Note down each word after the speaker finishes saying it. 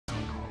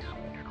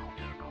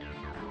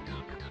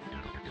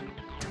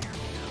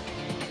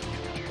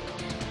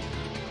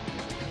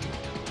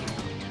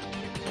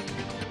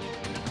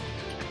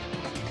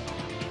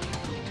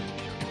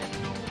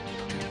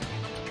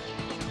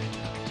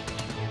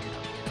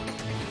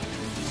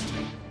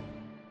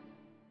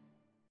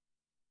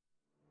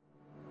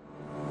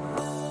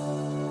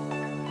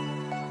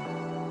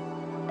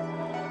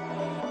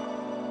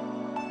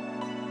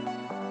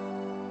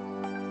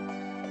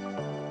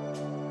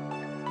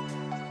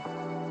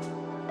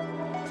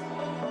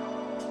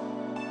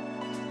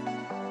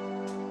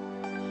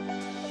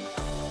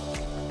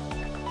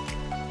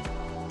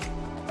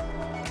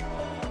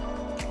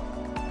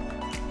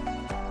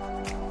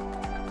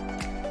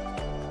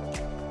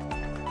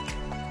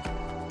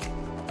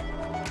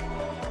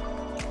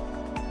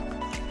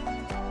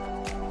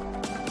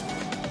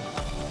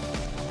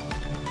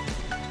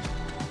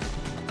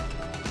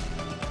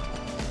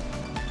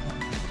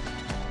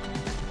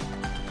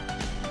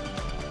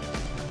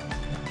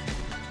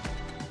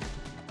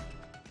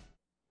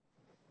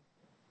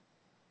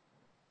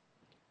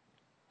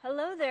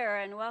Hello there,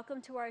 and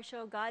welcome to our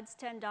show,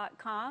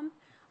 God's10.com.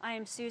 I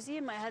am Susie,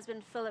 and my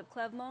husband Philip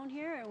Clevmone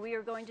here, and we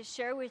are going to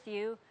share with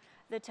you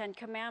the Ten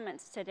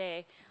Commandments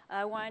today.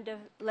 I wanted to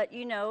let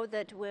you know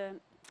that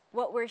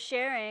what we're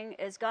sharing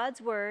is God's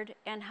Word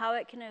and how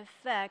it can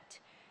affect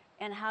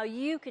and how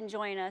you can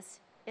join us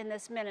in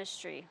this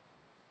ministry.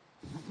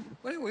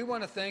 Well, we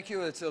want to thank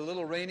you. It's a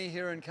little rainy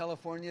here in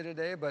California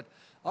today, but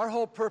our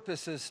whole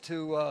purpose is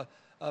to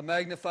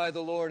magnify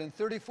the Lord. In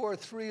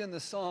 34:3 in the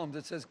Psalms,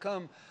 it says,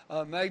 come,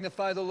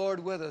 magnify the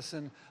Lord with us,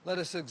 and let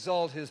us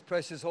exalt his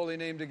precious holy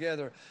name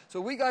together.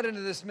 So we got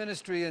into this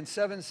ministry in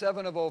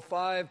 7/7 of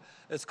 05.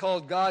 It's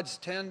called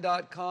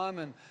God's10.com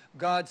and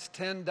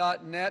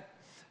God's10.net.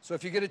 So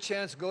if you get a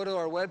chance, go to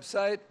our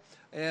website.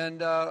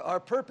 And our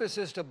purpose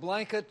is to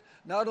blanket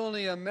not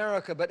only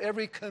America, but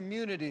every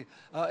community,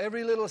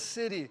 every little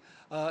city,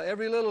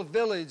 every little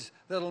village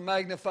that'll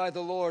magnify the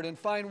Lord, and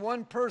find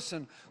one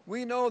person.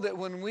 We know that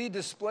when we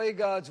display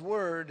God's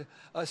Word,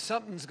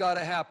 something's got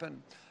to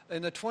happen.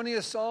 In the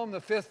 20th Psalm,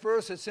 the 5th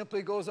verse, it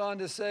simply goes on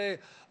to say,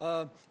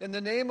 in the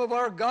name of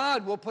our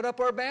God, we'll put up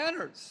our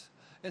banners.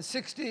 In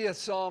 60th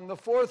Psalm, the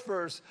 4th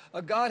verse,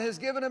 God has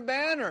given a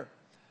banner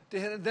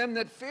to them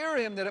that fear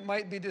him, that it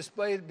might be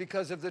displayed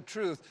because of the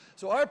truth.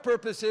 So our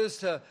purpose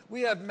is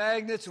we have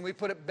magnets, and we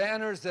put up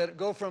banners that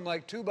go from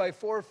like 2 by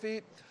 4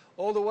 feet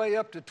all the way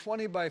up to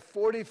 20 by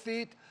 40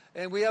 feet.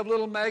 And we have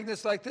little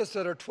magnets like this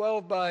that are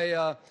 12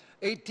 by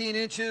 18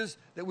 inches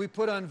that we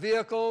put on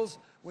vehicles.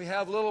 We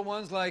have little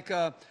ones like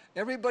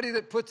everybody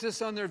that puts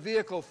this on their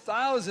vehicle,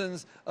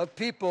 thousands of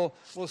people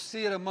will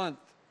see it a month.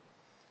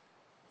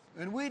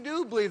 And we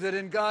do believe that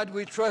in God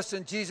we trust,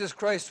 in Jesus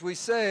Christ we're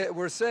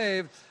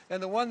saved.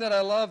 And the one that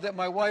I love that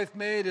my wife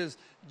made is,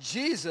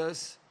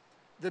 Jesus,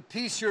 the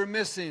peace you're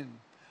missing.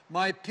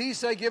 My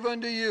peace I give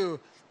unto you.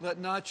 Let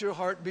not your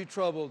heart be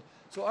troubled.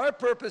 So our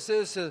purpose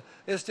is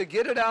to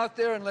get it out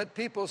there and let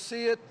people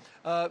see it.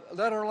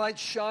 Let our light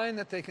shine,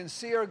 that they can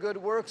see our good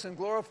works and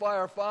glorify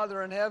our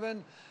Father in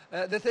heaven.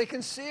 That they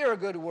can see our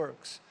good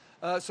works.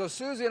 So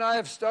Susie and I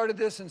have started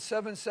this in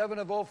 7/7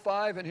 of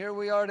 05, and here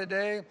we are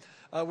today.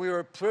 We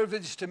were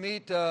privileged to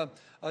meet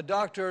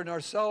Dr.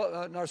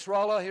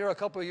 Nasrallah here a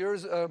couple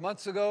of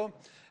months ago,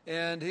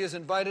 and he has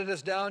invited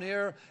us down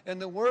here.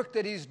 And the work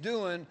that he's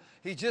doing,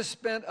 he just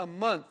spent a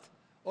month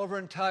over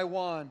in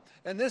Taiwan.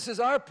 And this is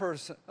our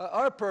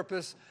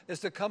purpose is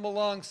to come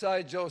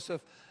alongside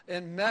Joseph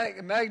and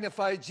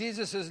magnify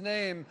Jesus'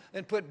 name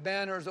and put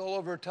banners all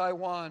over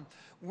Taiwan.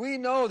 We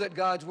know that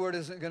God's Word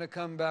isn't going to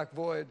come back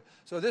void.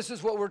 So this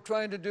is what we're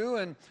trying to do.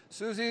 And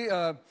Susie,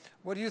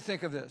 what do you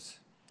think of this?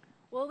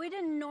 Well, we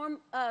didn't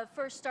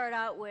first start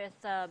out with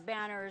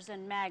banners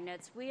and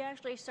magnets. We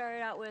actually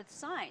started out with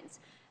signs.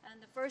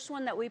 And the first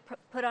one that we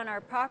put on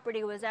our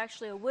property was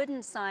actually a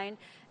wooden sign.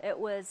 It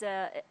was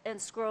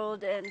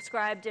inscribed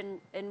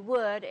in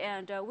wood,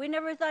 and we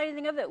never thought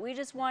anything of it. We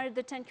just wanted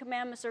the Ten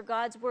Commandments or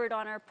God's Word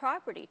on our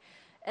property.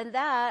 And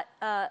that,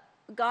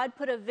 God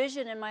put a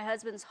vision in my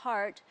husband's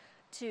heart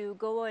to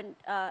go and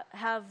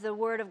have the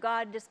Word of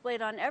God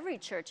displayed on every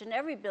church and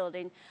every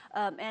building.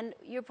 And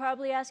you're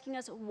probably asking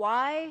us,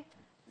 why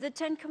the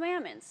Ten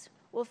Commandments?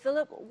 Well,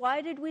 Philip,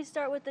 why did we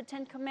start with the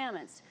Ten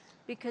Commandments?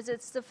 Because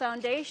it's the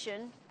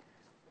foundation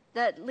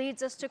that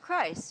leads us to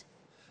Christ.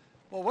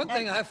 Well, one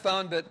thing I've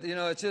found, but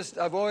it's just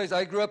I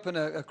grew up in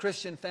a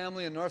Christian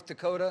family in North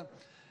Dakota,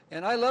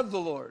 and I love the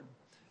Lord.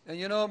 And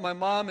my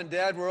mom and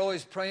dad were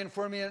always praying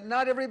for me, and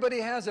not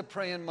everybody has a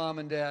praying mom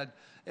and dad.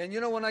 And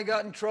when I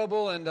got in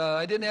trouble and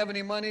I didn't have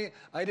any money,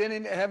 I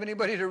didn't have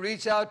anybody to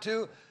reach out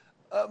to,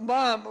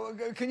 Mom,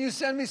 can you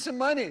send me some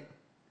money?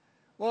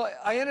 Well,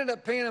 I ended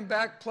up paying them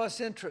back plus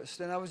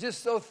interest, and I was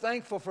just so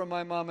thankful for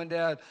my mom and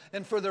dad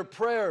and for their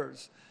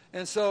prayers.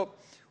 And so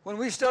when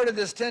we started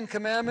this Ten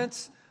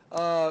Commandments,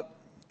 we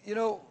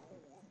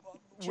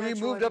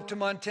moved up to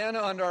Montana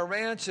on our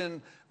ranch,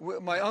 and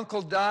my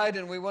uncle died,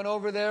 and we went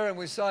over there, and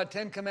we saw a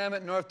Ten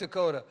Commandment in North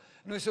Dakota.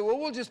 And we said, well,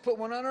 we'll just put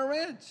one on our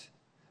ranch.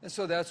 And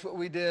so that's what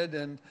we did.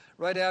 And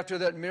right after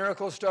that,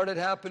 miracles started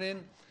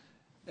happening.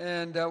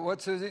 And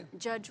what, Susie?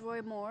 Judge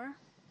Roy Moore.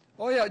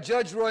 Oh, yeah,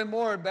 Judge Roy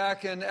Moore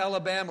back in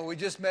Alabama. We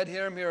just met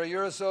him here a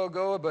year or so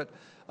ago, but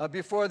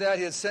before that,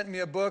 he had sent me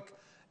a book.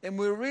 And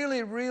we were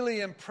really, really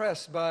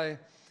impressed by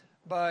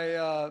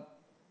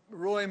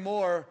Roy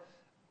Moore.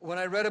 When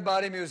I read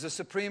about him, he was a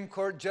Supreme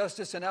Court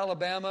justice in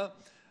Alabama,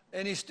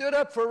 and he stood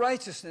up for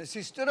righteousness.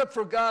 He stood up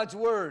for God's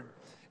Word,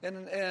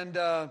 and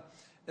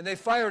they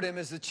fired him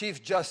as the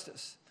Chief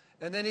Justice.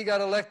 And then he got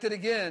elected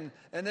again,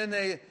 and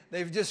then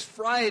they've just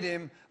fried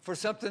him for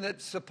something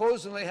that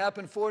supposedly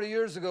happened 40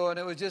 years ago, and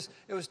it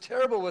was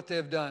terrible what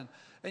they've done.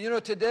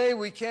 And today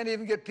we can't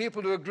even get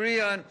people to agree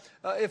on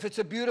if it's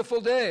a beautiful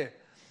day.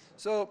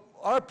 So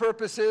our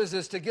purpose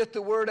is to get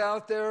the word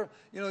out there.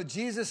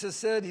 Jesus has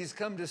said he's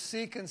come to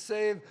seek and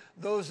save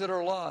those that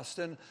are lost.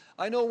 And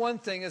I know one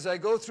thing, as I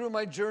go through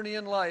my journey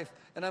in life,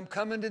 and I'm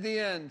coming to the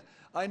end,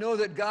 I know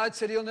that God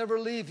said he'll never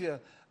leave you.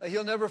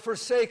 He'll never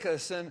forsake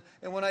us. And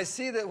when I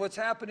see that what's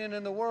happening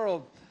in the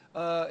world,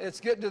 it's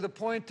getting to the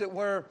point that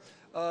where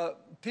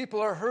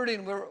People are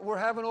hurting. We're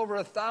having over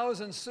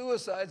 1,000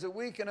 suicides a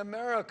week in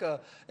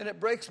America, and it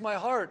breaks my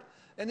heart.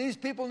 And these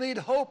people need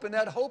hope, and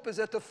that hope is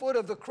at the foot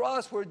of the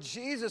cross where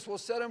Jesus will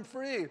set them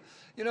free.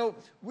 You know,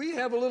 we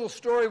have a little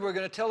story we're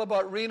going to tell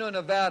about Reno,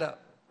 Nevada.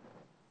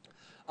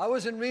 I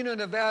was in Reno,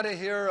 Nevada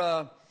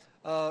here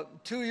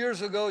 2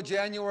 years ago,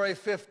 January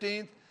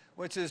 15th,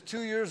 which is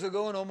 2 years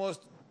ago and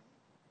almost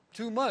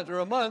 2 months, or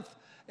a month.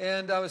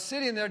 And I was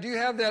sitting there. Do you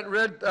have that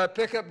red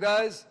pickup,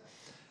 guys?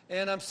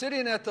 And I'm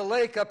sitting at the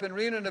lake up in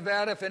Reno,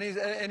 Nevada. If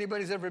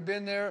anybody's ever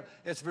been there,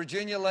 it's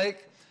Virginia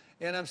Lake.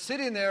 And I'm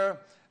sitting there,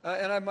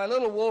 and I have my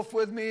little wolf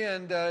with me,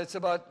 and it's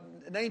about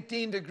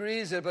 19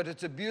 degrees, but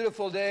it's a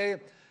beautiful day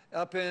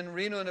up in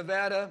Reno,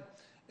 Nevada.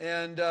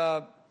 And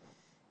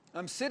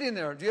I'm sitting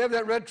there. Do you have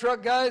that red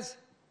truck, guys?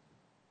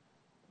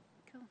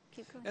 Cool.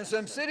 Keep going. And so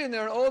I'm sitting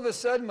there, and all of a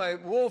sudden, my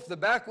wolf, the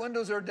back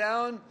windows are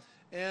down,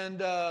 and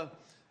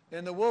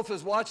the wolf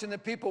is watching the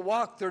people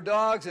walk their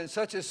dogs, and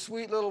such a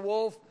sweet little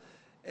wolf.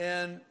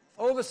 And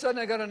all of a sudden,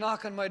 I got a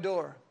knock on my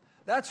door.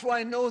 That's why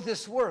I know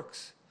this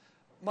works.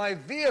 My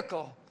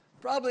vehicle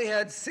probably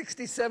had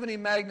 60, 70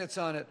 magnets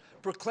on it,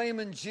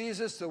 proclaiming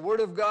Jesus, the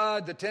Word of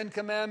God, the Ten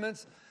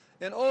Commandments.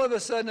 And all of a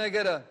sudden, I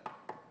get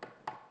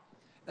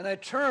and I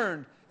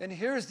turned, and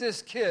here's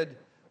this kid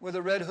with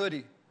a red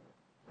hoodie.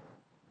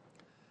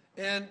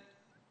 And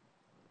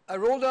I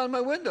rolled down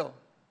my window.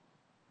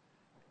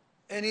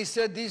 And he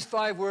said these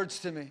 5 words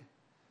to me.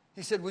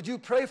 He said, "Would you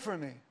pray for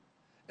me?"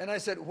 And I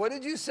said, "What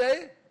did you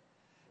say?"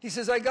 He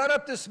says, "I got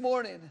up this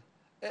morning,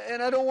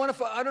 and I don't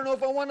know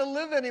if I want to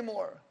live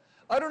anymore.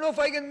 I don't know if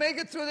I can make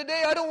it through the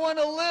day. I don't want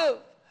to live."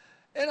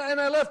 And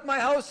I left my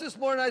house this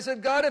morning. I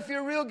said, "God, if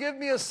you're real, give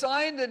me a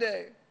sign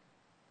today."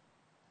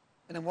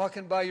 And I'm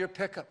walking by your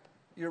pickup,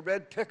 your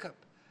red pickup,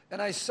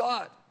 and I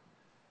saw it.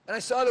 And I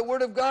saw the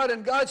Word of God,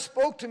 and God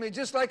spoke to me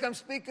just like I'm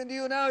speaking to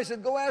you now. He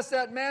said, "Go ask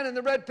that man in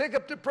the red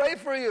pickup to pray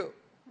for you."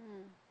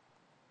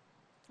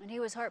 And he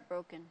was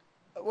heartbroken.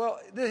 Well,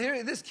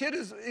 this kid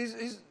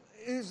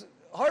he's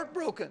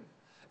heartbroken.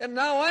 And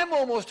now I'm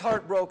almost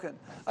heartbroken.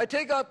 I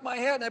take out my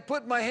hand and I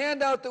put my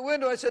hand out the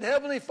window. I said,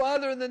 "Heavenly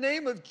Father, in the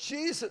name of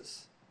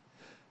Jesus,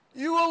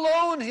 you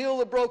alone heal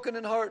the broken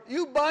in heart.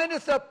 You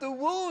bindeth up the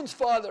wounds,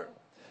 Father.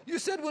 You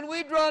said when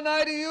we draw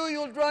nigh to you,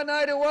 you'll draw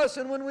nigh to us.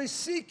 And when we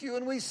seek you,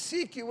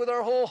 with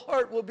our whole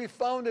heart, we'll be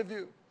found of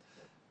you."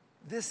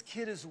 This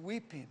kid is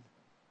weeping.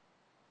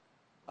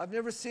 I've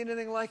never seen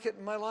anything like it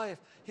in my life.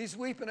 He's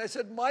weeping. I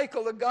said,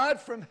 "Michael, the God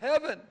from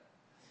heaven,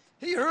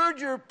 he heard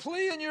your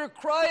plea and your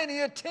cry, and he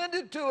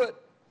attended to it.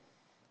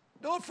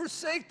 Don't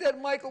forsake that,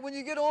 Michael. When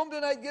you get home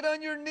tonight, get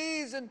on your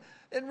knees and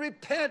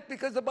repent,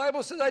 because the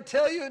Bible says, I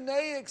tell you,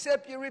 nay,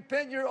 except you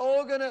repent, you're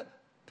all going to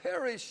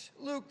perish."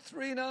 Luke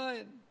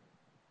 3:9.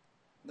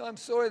 No, I'm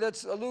sorry,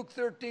 that's Luke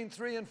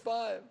 13:3 and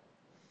 5.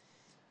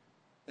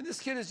 And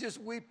this kid is just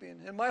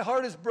weeping, and my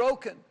heart is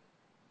broken.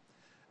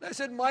 And I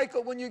said,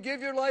 "Michael, when you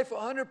give your life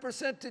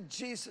 100% to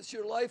Jesus,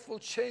 your life will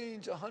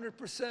change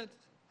 100%.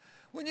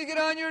 When you get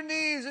on your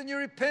knees and you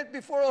repent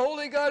before a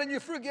holy God and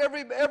you forgive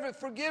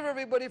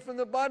everybody from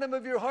the bottom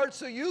of your heart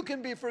so you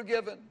can be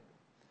forgiven."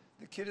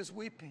 The kid is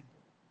weeping.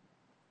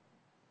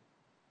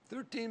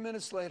 13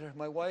 minutes later,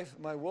 my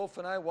wolf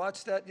and I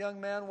watched that young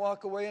man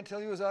walk away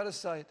until he was out of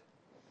sight.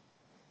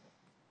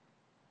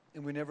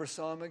 And we never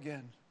saw him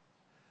again.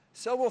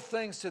 Several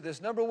things to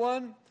this. Number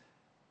one,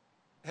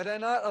 had I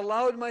not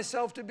allowed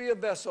myself to be a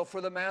vessel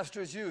for the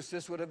Master's use,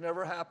 this would have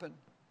never happened.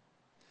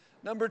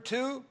 Number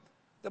two,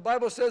 the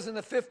Bible says in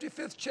the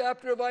 55th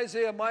chapter of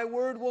Isaiah, my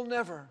word will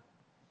never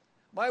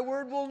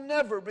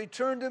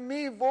return to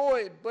me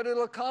void, but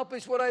it'll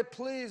accomplish what I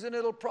please, and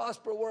it'll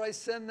prosper where I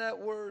send that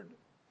word.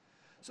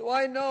 So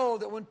I know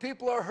that when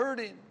people are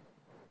hurting,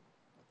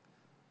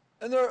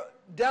 and they're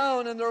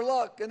down in their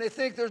luck, and they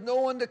think there's no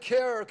one to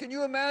care. Can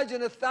you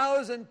imagine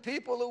 1,000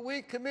 people a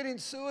week committing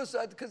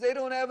suicide because they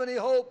don't have any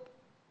hope?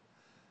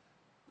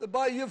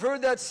 You've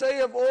heard that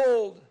say of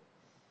old,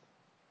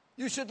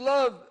 you should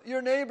love your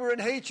neighbor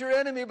and hate your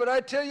enemy, but I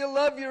tell you,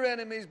 love your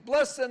enemies.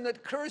 Bless them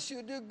that curse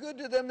you, do good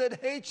to them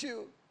that hate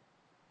you,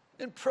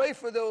 and pray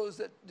for those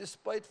that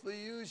despitefully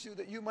use you,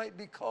 that you might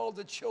be called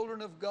the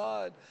children of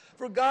God.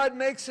 For God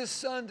makes his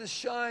sun to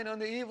shine on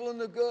the evil and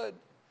the good,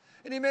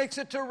 and he makes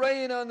it to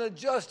rain on the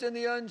just and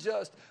the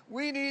unjust.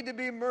 We need to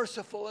be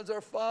merciful as our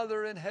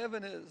Father in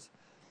heaven is.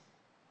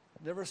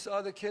 Never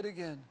saw the kid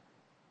again.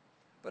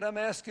 But I'm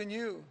asking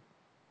you,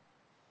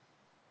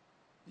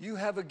 you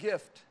have a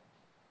gift.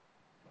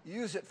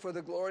 Use it for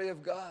the glory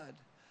of God.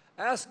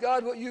 Ask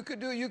God what you could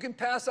do. You can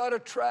pass out a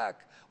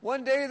tract.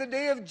 One day, the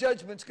day of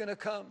judgment's going to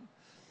come.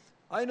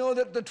 I know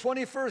that the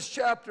 21st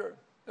chapter,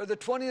 or the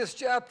 20th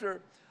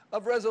chapter,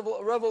 of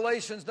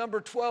Revelations,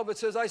 number 12, it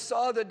says, I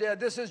saw the dead.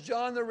 This is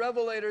John the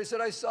Revelator. He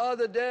said, I saw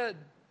the dead,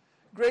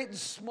 great and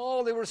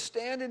small. They were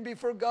standing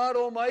before God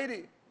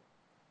Almighty.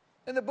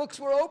 And the books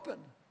were open.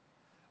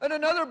 And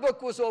another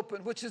book was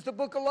opened, which is the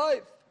book of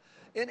life.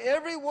 And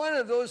every one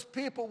of those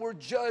people were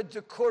judged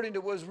according to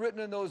what was written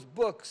in those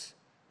books,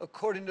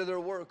 according to their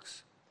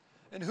works.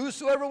 And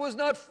whosoever was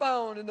not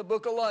found in the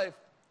book of life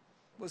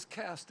was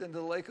cast into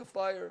the lake of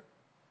fire.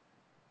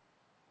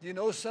 Do you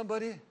know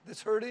somebody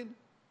that's hurting?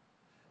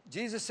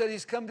 Jesus said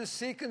he's come to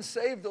seek and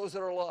save those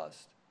that are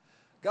lost.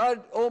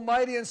 God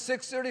Almighty in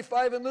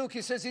 6:35 in Luke,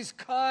 he says he's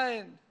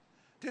kind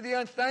to the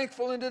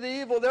unthankful and to the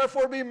evil.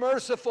 Therefore be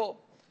merciful,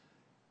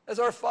 as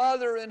our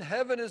Father in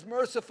heaven is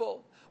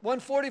merciful.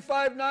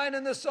 145:9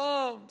 in the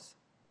Psalms.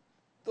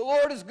 The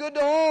Lord is good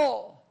to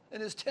all,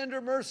 and his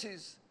tender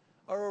mercies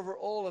are over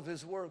all of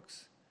his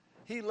works.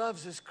 He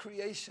loves his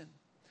creation.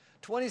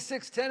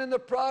 26:10 in the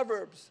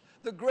Proverbs.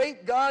 The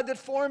great God that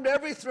formed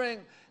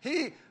everything,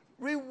 he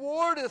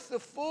rewardeth the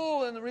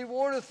fool and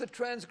rewardeth the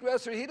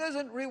transgressor. He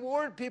doesn't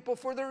reward people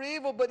for their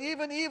evil, but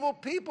even evil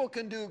people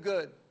can do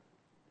good.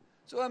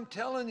 So I'm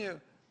telling you,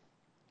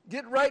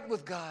 get right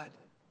with God.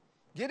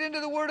 Get into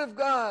the Word of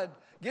God.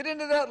 Get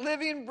into that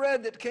living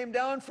bread that came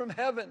down from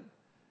heaven.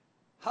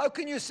 How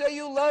can you say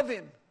you love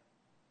him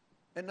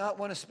and not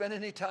want to spend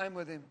any time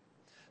with him?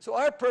 So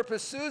our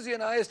purpose, Susie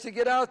and I, is to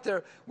get out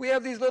there. We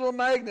have these little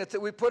magnets that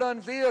we put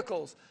on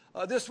vehicles.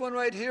 This one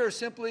right here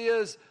simply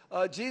is,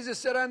 Jesus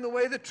said, I'm the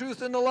way, the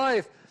truth, and the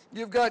life.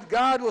 You've got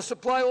God will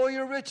supply all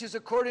your riches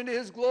according to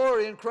his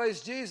glory in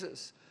Christ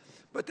Jesus.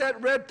 But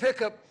that red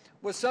pickup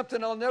was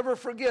something I'll never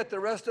forget the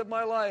rest of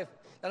my life.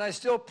 And I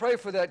still pray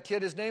for that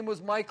kid. His name was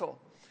Michael.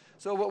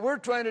 So what we're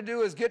trying to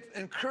do is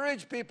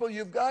encourage people.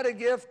 You've got a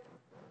gift.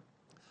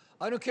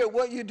 I don't care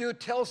what you do.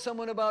 Tell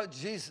someone about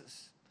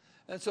Jesus.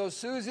 And so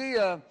Susie...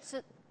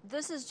 So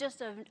this is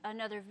just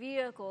another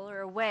vehicle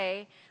or a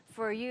way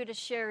for you to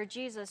share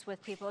Jesus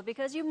with people,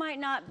 because you might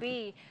not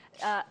be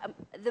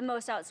the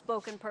most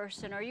outspoken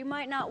person, or you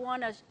might not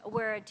want to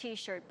wear a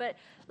t-shirt. But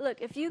look,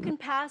 if you can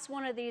pass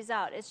one of these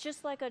out, it's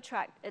just like a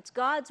tract. It's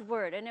God's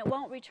word, and it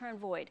won't return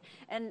void.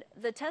 And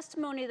the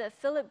testimony that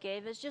Philip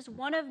gave is just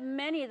one of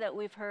many that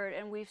we've heard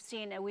and we've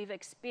seen and we've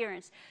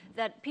experienced,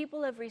 that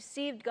people have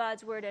received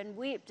God's word and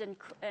wept and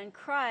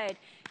cried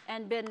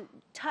and been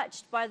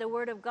touched by the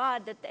word of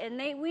God.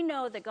 We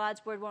know that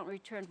God's word won't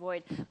return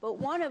void. But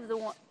one of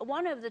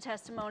the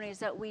testimonies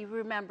that we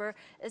remember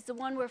is the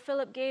one where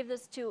Philip gave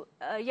this to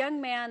a young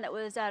man that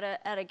was at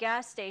a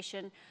gas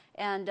station,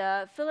 and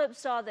Philip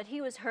saw that he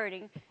was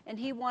hurting, and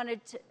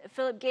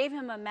Philip gave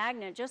him a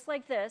magnet just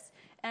like this.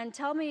 And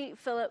tell me,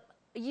 Philip,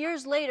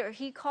 years later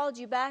he called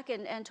you back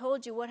and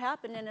told you what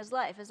happened in his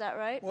life. Is that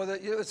right? Well,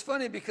 it's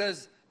funny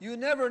because you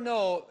never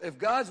know if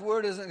God's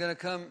word isn't going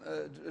to come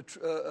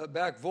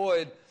back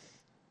void.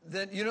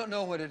 Then you don't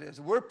know what it is.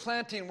 We're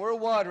planting, we're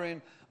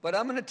watering, but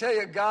I'm going to tell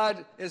you,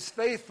 God is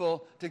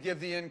faithful to give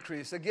the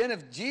increase. Again,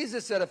 if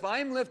Jesus said, if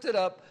I'm lifted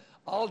up,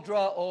 I'll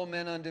draw all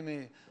men unto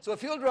me. So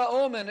if he'll draw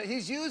all men,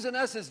 he's using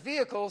us as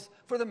vehicles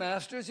for the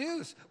master's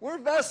use. We're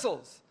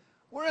vessels.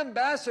 We're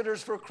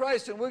ambassadors for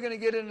Christ, and we're going to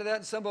get into that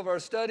in some of our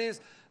studies.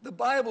 The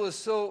Bible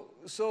is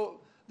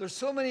there's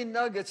so many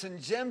nuggets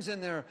and gems in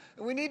there,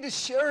 and we need to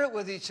share it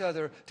with each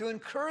other, to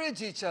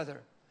encourage each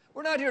other.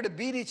 We're not here to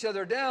beat each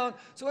other down.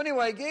 So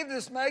anyway, I gave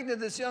this magnet to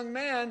this young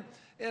man,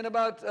 and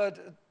about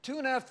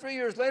 2.5, 3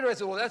 years later, I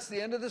said, well, that's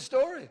the end of the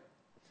story.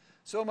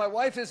 So my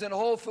wife is in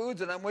Whole Foods,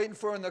 and I'm waiting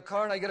for her in the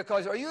car, and I get a call.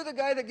 He said, are you the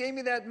guy that gave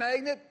me that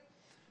magnet?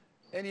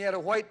 And he had a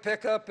white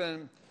pickup,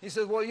 and he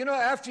says, well,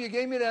 after you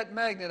gave me that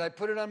magnet, I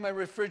put it on my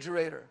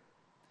refrigerator.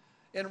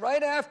 And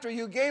right after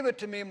you gave it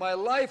to me, my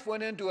life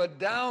went into a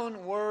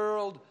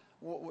downward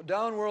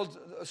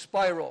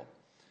spiral.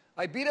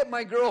 I beat up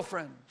my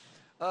girlfriend.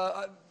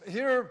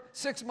 Here,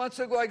 6 months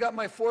ago, I got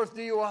my 4th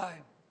DUI.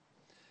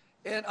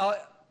 And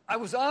I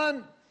was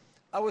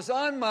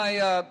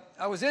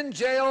in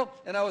jail,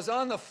 and I was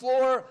on the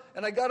floor,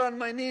 and I got on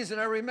my knees,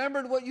 and I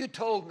remembered what you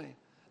told me,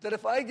 that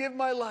if I give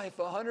my life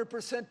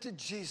 100% to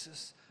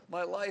Jesus,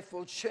 my life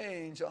will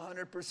change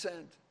 100%.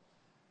 And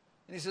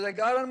he says, I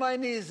got on my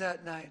knees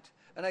that night,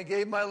 and I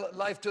gave my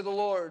life to the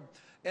Lord.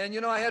 And,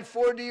 I had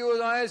 4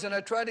 DUIs, and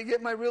I tried to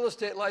get my real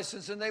estate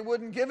license, and they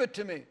wouldn't give it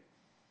to me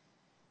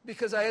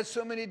because I had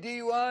so many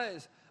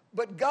DUIs.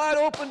 But God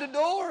opened a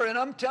door, and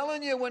I'm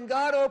telling you, when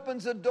God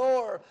opens a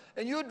door,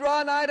 and you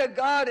draw nigh to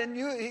God, and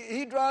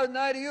he draws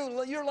nigh to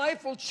you, your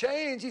life will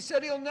change. He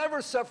said he'll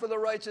never suffer the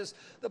righteous.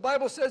 The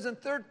Bible says in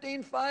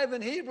 13:5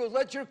 in Hebrews,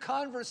 let your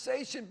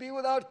conversation be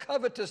without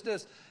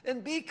covetousness,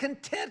 and be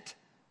content.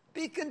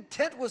 Be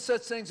content with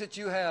such things that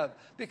you have,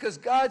 because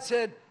God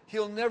said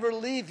he'll never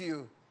leave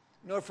you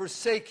nor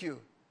forsake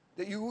you,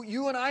 that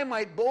you and I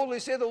might boldly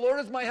say, the Lord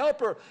is my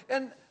helper.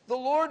 And the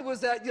Lord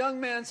was that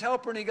young man's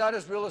helper, and he got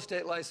his real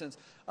estate license.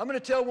 I'm going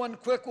to tell one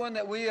quick one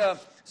that we,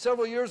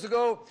 several years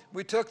ago,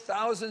 we took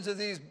thousands of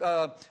these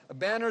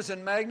banners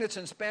and magnets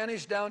in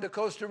Spanish down to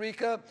Costa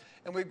Rica,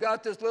 and we've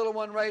got this little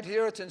one right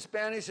here. It's in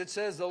Spanish. It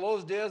says, de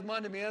los 10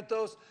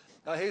 mandamientos,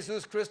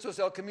 Jesus Christos,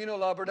 el camino,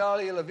 la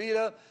verdad y la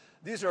vida.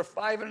 These are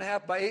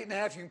 5.5 by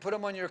 8.5. You can put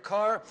them on your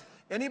car.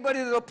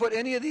 Anybody that'll put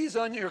any of these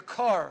on your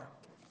car,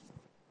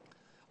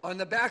 on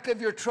the back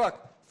of your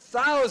truck,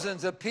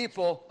 thousands of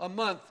people a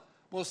month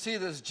will see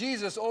this.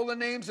 Jesus, all the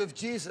names of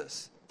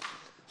Jesus.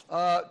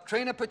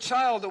 Train up a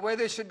child the way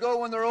they should go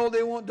when they're old,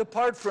 they won't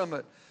depart from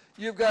it.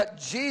 You've got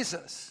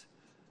Jesus.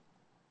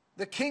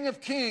 the King of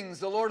Kings,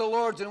 the Lord of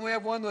Lords, and we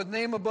have one with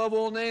name above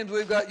all names.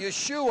 We've got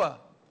Yeshua,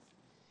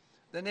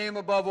 the name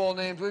above all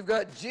names. We've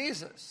got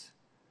Jesus,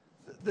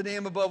 the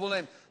name above all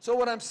names. So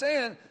what I'm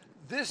saying,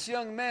 this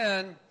young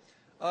man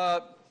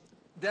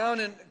down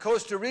in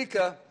Costa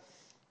Rica,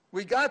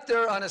 we got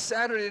there on a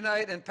Saturday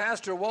night, and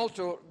Pastor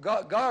Walter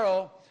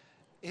Garo,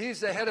 he's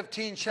the head of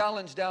Teen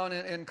Challenge down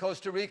in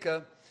Costa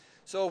Rica.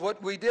 So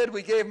what we did,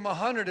 we gave him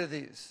 100 of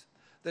these.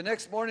 The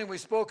next morning we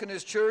spoke in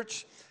his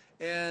church,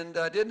 and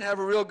didn't have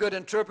a real good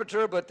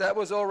interpreter, but that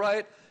was all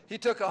right. He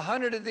took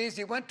 100 of these.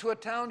 He went to a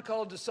town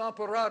called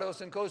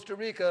Desamparados in Costa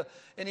Rica,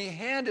 and he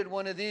handed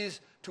one of these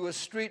to a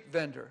street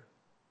vendor.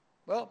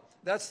 Well,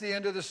 that's the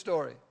end of the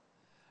story,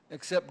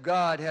 except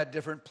God had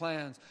different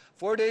plans.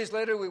 4 days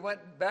later, we went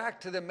back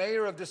to the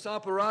mayor of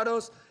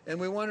Desamparados, and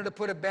we wanted to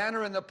put a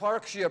banner in the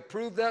park. She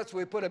approved that, so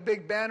we put a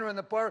big banner in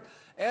the park.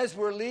 As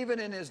we're leaving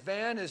in his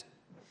van,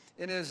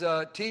 in his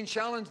Teen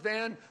Challenge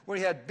van, where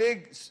he had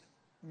big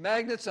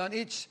magnets on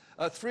each,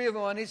 3 of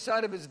them on each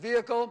side of his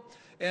vehicle,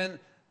 and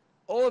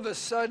all of a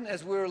sudden,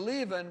 as we were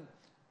leaving,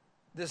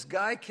 this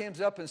guy comes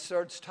up and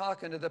starts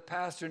talking to the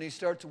pastor, and he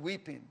starts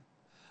weeping.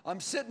 I'm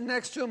sitting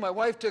next to him. My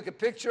wife took a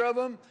picture of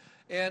him,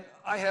 and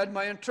I had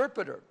my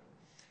interpreter.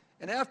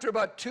 And after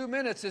about 2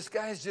 minutes, this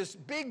guy's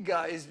just, big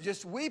guy, is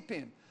just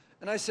weeping.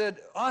 And I said,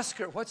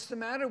 Oscar, what's the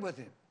matter with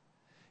him?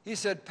 He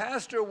said,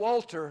 Pastor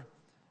Walter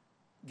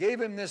gave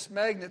him this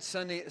magnet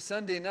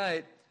Sunday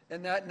night,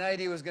 and that night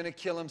he was going to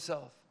kill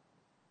himself.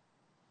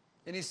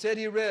 And he said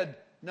he read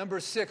number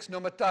 6, no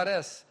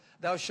matares,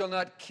 thou shalt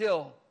not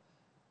kill.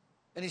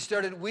 And he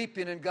started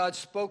weeping, and God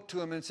spoke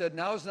to him and said,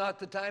 now's not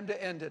the time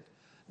to end it.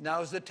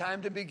 Now's the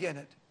time to begin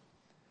it.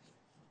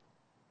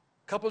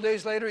 A couple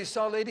days later, he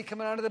saw a lady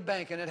coming out of the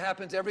bank, and it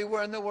happens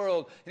everywhere in the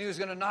world. And he was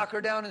going to knock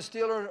her down and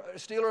steal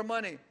her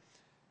money.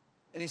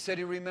 And he said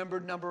he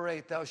remembered number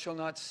 8, thou shalt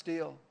not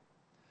steal.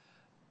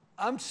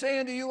 I'm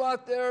saying to you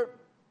out there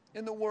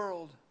in the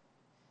world,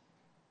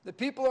 the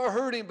people are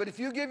hurting, but if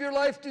you give your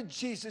life to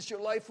Jesus,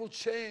 your life will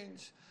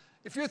change.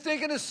 If you're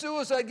thinking of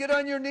suicide, get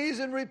on your knees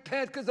and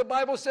repent, because the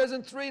Bible says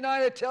in 3:9,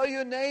 I tell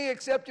you, nay,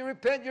 except you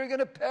repent, you're going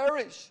to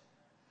perish.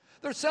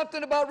 There's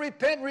something about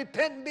repent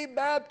and be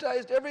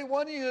baptized, every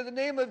one of you, in the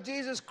name of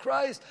Jesus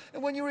Christ.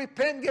 And when you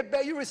repent and get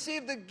back, you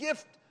receive the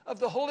gift of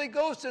the Holy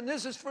Ghost, and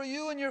this is for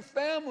you and your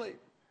family.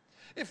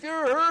 If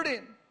you're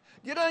hurting,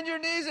 get on your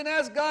knees and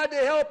ask God to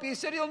help you. He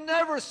said he'll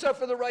never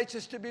suffer the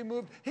righteous to be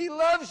moved. He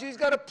loves you. He's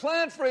got a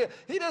plan for you.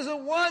 He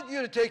doesn't want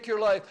you to take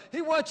your life.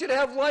 He wants you to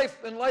have life,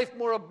 and life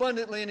more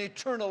abundantly, and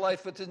eternal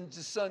life within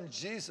his Son,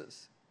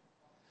 Jesus.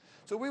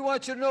 So we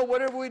want you to know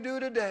whatever we do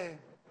today,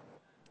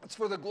 it's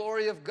for the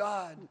glory of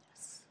God.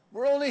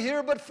 We're only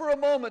here but for a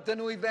moment,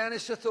 then we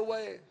vanisheth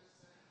away.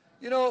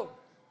 You know,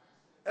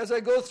 as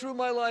I go through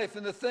my life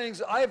and the things,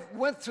 I've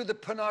went through the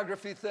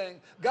pornography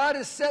thing. God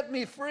has set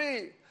me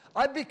free.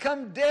 I've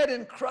become dead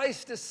in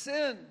Christ to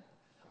sin.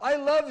 I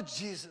love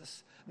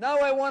Jesus. Now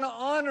I want to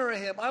honor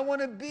him. I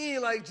want to be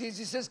like Jesus.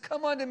 He says,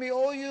 come unto me,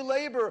 all you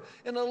labor,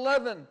 in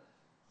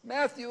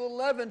Matthew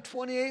 11,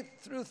 28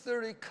 through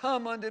 30.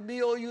 Come unto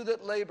me, all you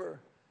that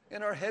labor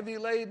and are heavy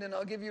laden, and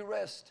I'll give you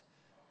rest.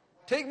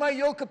 Take my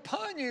yoke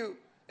upon you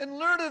and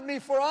learn of me,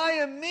 for I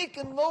am meek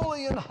and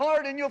lowly in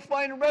heart, and you'll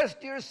find rest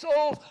to your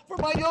souls. For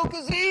my yoke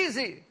is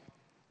easy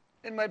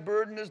and my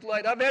burden is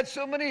light. I've had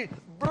so many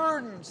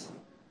burdens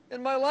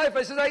in my life.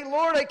 I said,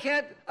 Lord, I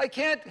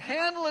can't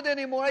handle it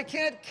anymore. I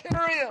can't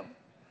carry them.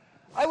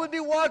 I would be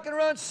walking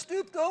around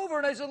stooped over,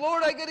 and I said,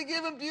 Lord, I got to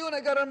give them to you. And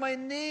I got on my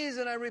knees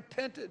and I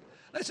repented.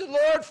 And I said,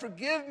 Lord,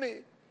 forgive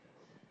me.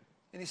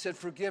 And he said,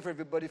 forgive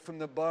everybody from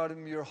the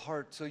bottom of your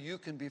heart so you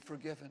can be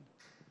forgiven.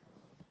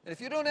 And if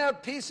you don't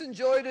have peace and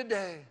joy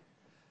today,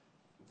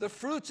 the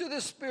fruits of the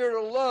Spirit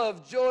are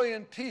love, joy,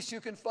 and peace you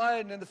can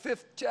find in the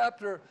 5th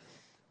chapter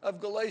of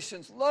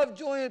Galatians. Love,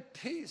 joy, and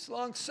peace,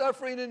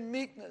 long-suffering and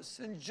meekness,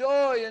 and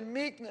joy and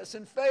meekness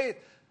and faith.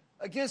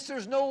 Against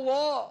there's no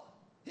law.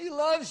 He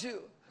loves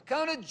you.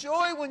 Count it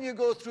joy when you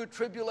go through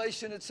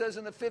tribulation, it says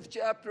in the 5th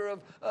chapter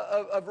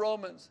of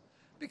Romans.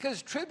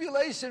 Because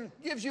tribulation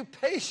gives you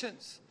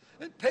patience.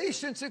 And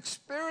patience,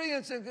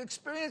 experience, and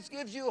experience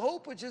gives you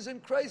hope, which is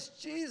in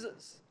Christ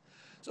Jesus.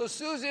 So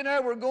Susie and I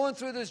were going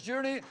through this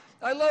journey.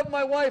 I love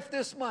my wife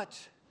this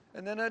much,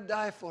 and then I'd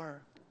die for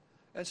her.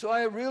 And so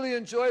I really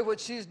enjoy what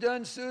she's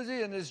done,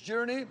 Susie, in this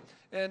journey.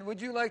 And would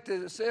you like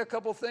to say a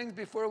couple things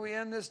before we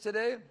end this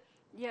today?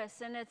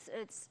 Yes, and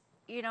it's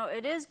you know,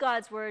 it is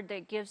God's word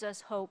that gives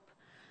us hope.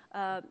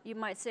 You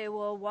might say,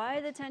 well,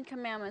 why the 10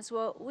 Commandments?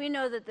 Well, we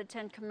know that the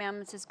 10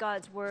 Commandments is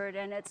God's word,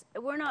 and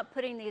we're not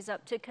putting these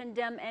up to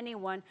condemn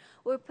anyone.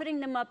 We're putting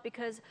them up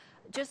because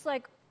just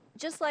like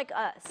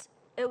us,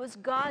 it was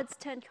God's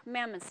 10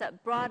 Commandments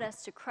that brought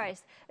us to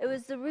Christ. It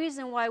was the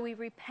reason why we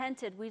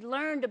repented. We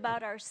learned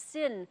about our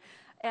sin,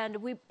 and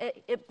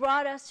it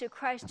brought us to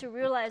Christ to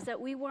realize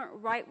that we weren't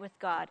right with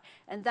God.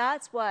 And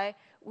that's why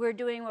we're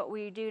doing what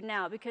we do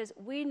now, because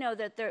we know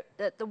that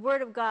the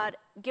Word of God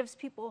gives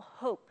people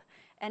hope.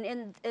 And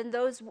in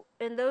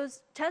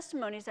those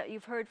testimonies that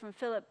you've heard from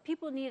Philip,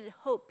 people needed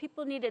hope.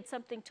 People needed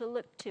something to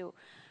look to.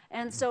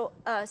 And so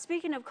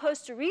speaking of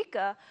Costa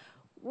Rica,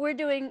 we're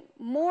doing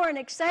more and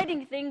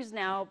exciting things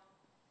now.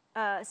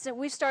 So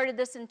we started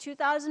this in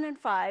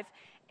 2005,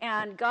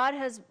 and God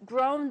has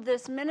grown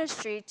this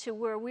ministry to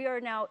where we are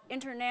now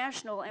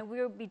international, and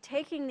we will be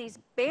taking these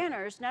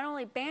banners, not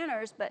only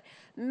banners, but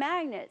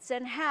magnets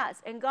and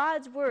hats and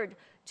God's word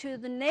to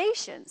the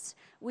nations.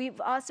 We've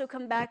also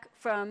come back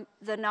from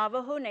the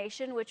Navajo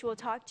Nation, which we'll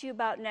talk to you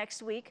about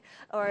next week,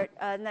 or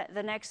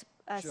the next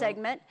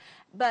segment.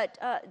 But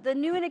the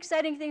new and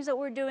exciting things that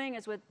we're doing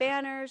is with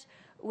banners,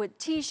 with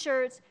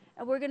T-shirts,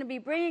 and we're going to be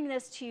bringing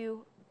this to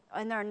you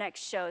in our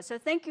next show. So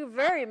thank you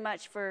very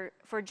much for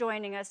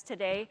joining us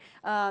today.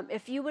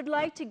 If you would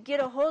like to get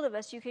a hold of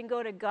us, you can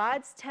go to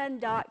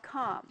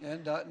gods10.com.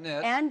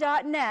 And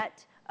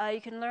 .net. You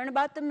can learn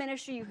about the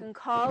ministry. You can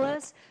call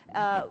us.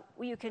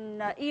 You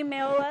can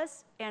email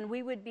us, and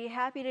we would be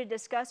happy to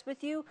discuss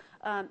with you.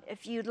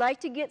 If you'd like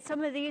to get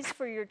some of these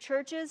for your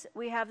churches,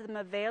 we have them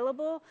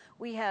available.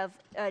 We have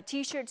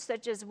T-shirts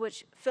such as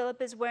which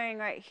Philip is wearing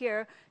right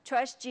here,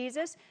 Trust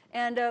Jesus.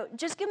 And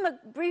just give him a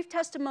brief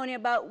testimony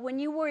about when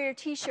you wore your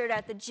T-shirt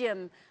at the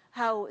gym,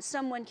 how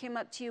someone came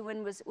up to you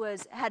and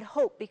had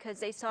hope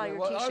because they saw your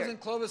T-shirt. I was in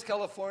Clovis,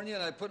 California,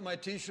 and I put my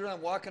T-shirt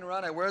on, walking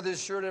around. I wear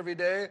this shirt every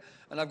day,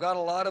 and I've got a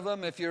lot of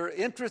them. If you're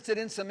interested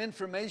in some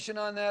information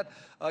on that,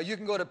 you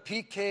can go to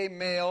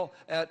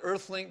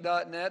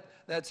pkmail@earthlink.net.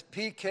 That's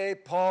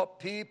PK Paul,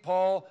 P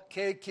Paul,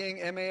 K King,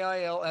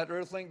 MAIL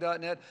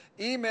 @earthlink.net.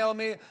 Email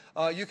me.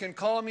 You can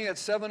call me at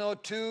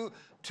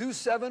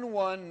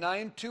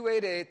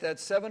 702-271-9288.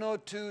 That's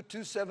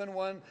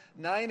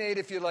 702-271-9888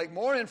 if you'd like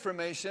more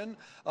information.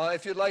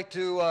 If you'd like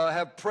to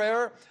have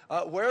prayer,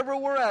 wherever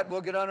we're at,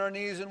 we'll get on our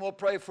knees and we'll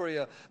pray for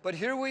you. But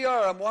here we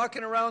are. I'm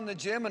walking around the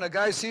gym, and a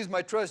guy sees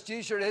my Trust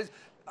T-shirt.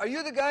 Are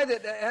you the guy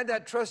that had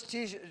that Trust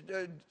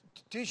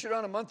T-shirt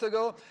on a month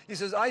ago? He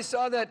says, I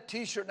saw that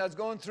T-shirt and I was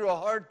going through a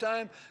hard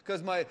time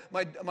because my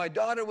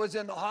daughter was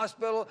in the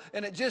hospital,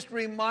 and it just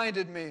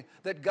reminded me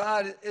that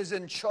God is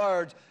in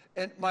charge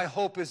and my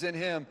hope is in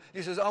him.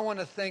 He says, I want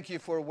to thank you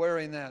for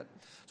wearing that.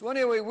 So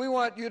anyway, we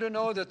want you to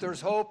know that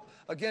there's hope.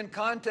 Again,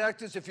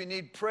 contact us if you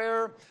need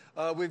prayer.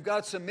 We've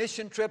got some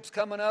mission trips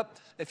coming up.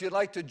 If you'd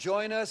like to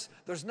join us,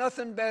 there's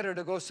nothing better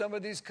to go some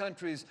of these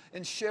countries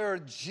and share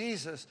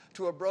Jesus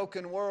to a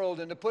broken world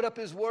and to put up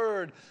his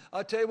word.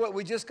 I'll tell you what,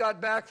 we just got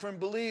back from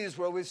Belize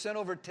where we've sent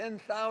over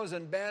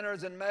 10,000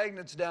 banners and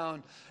magnets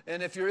down.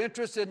 And if you're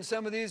interested in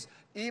some of these,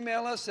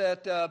 email us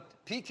at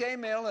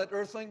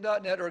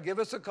pkmail@earthlink.net or give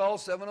us a call,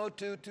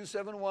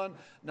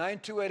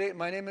 702-271-9288.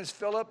 My name is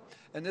Philip,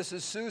 and this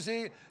is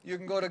Susie. You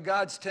can go to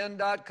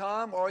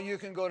gods10.com or you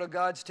can go to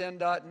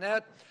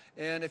gods10.net.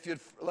 And if you'd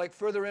like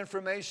further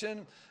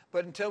information,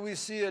 but until we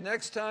see you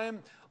next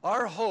time,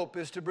 our hope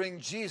is to bring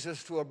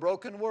Jesus to a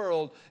broken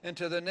world and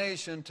to the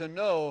nation to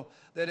know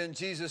that in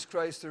Jesus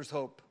Christ there's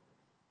hope.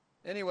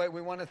 Anyway,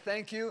 we want to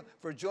thank you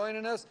for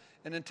joining us.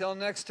 And until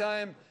next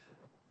time,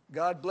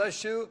 God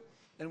bless you,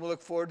 and we'll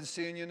look forward to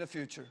seeing you in the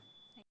future.